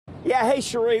Yeah, hey,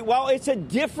 Cherie. Well, it's a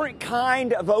different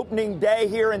kind of opening day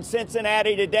here in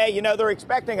Cincinnati today. You know, they're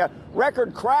expecting a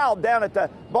record crowd down at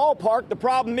the ballpark. The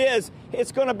problem is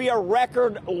it's going to be a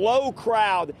record low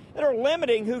crowd. They're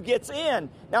limiting who gets in.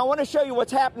 Now, I want to show you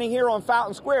what's happening here on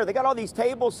Fountain Square. They got all these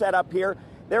tables set up here.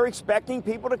 They're expecting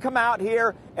people to come out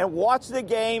here and watch the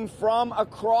game from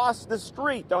across the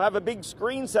street. They'll have a big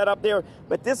screen set up there,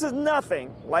 but this is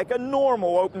nothing like a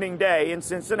normal opening day in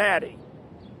Cincinnati.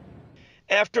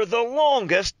 After the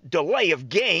longest delay of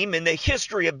game in the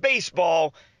history of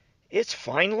baseball, it's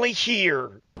finally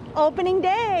here. Opening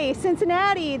day,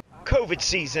 Cincinnati. COVID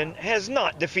season has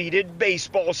not defeated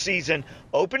baseball season.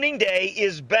 Opening day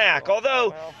is back,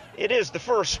 although it is the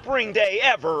first spring day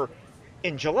ever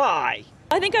in July.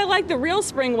 I think I like the real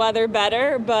spring weather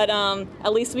better, but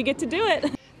at least we get to do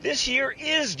it. This year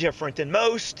is different than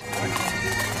most.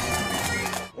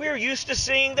 We're used to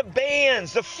seeing the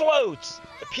bands, the floats,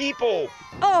 the people.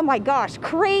 Oh my gosh,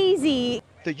 crazy.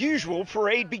 The usual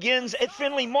parade begins at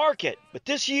Findlay Market, but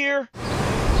this year,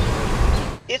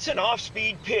 it's an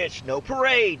off-speed pitch, no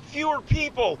parade, fewer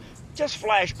people. Just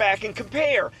flash back and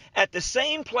compare. At the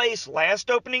same place last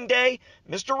opening day,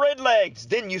 Mr. Redlegs,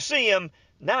 then you see him,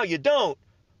 now you don't.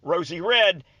 Rosie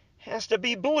Red has to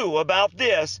be blue about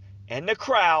this, and the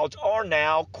crowds are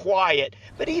now quiet.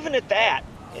 But even at that,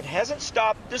 it hasn't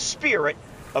stopped the spirit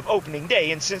of opening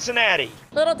day in Cincinnati.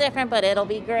 A little different, but it'll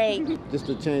be great. Just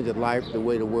a change of life, the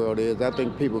way the world is. I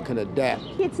think people can adapt.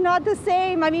 It's not the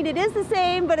same. I mean, it is the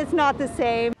same, but it's not the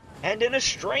same. And in a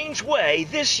strange way,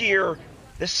 this year,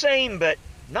 the same but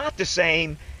not the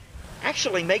same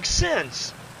actually makes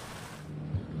sense.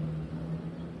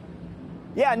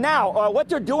 Yeah, now, what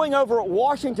they're doing over at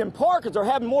Washington Park is they're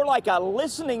having more like a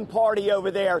listening party over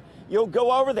there. You'll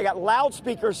go over, they got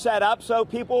loudspeakers set up so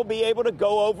people will be able to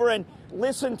go over and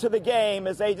listen to the game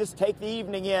as they just take the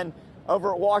evening in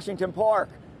over at Washington Park.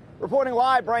 Reporting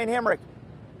live, Brian Hemrick,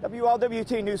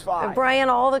 WLWT News 5. And Brian,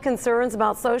 all the concerns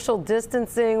about social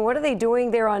distancing, what are they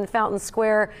doing there on Fountain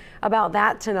Square about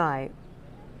that tonight?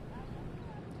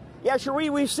 Yeah, Cherie,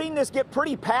 we've seen this get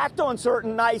pretty packed on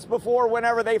certain nights before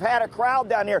whenever they've had a crowd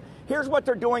down here. Here's what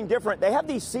they're doing different. They have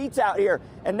these seats out here,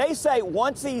 and they say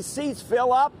once these seats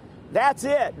fill up, that's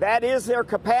it. That is their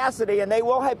capacity, and they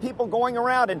will have people going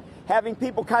around and having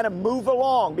people kind of move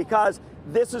along because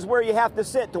this is where you have to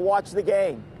sit to watch the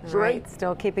game. Right,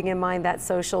 still keeping in mind that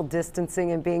social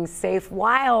distancing and being safe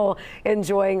while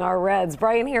enjoying our Reds.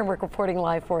 Brian Hemrick reporting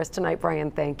live for us tonight. Brian,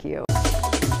 thank you.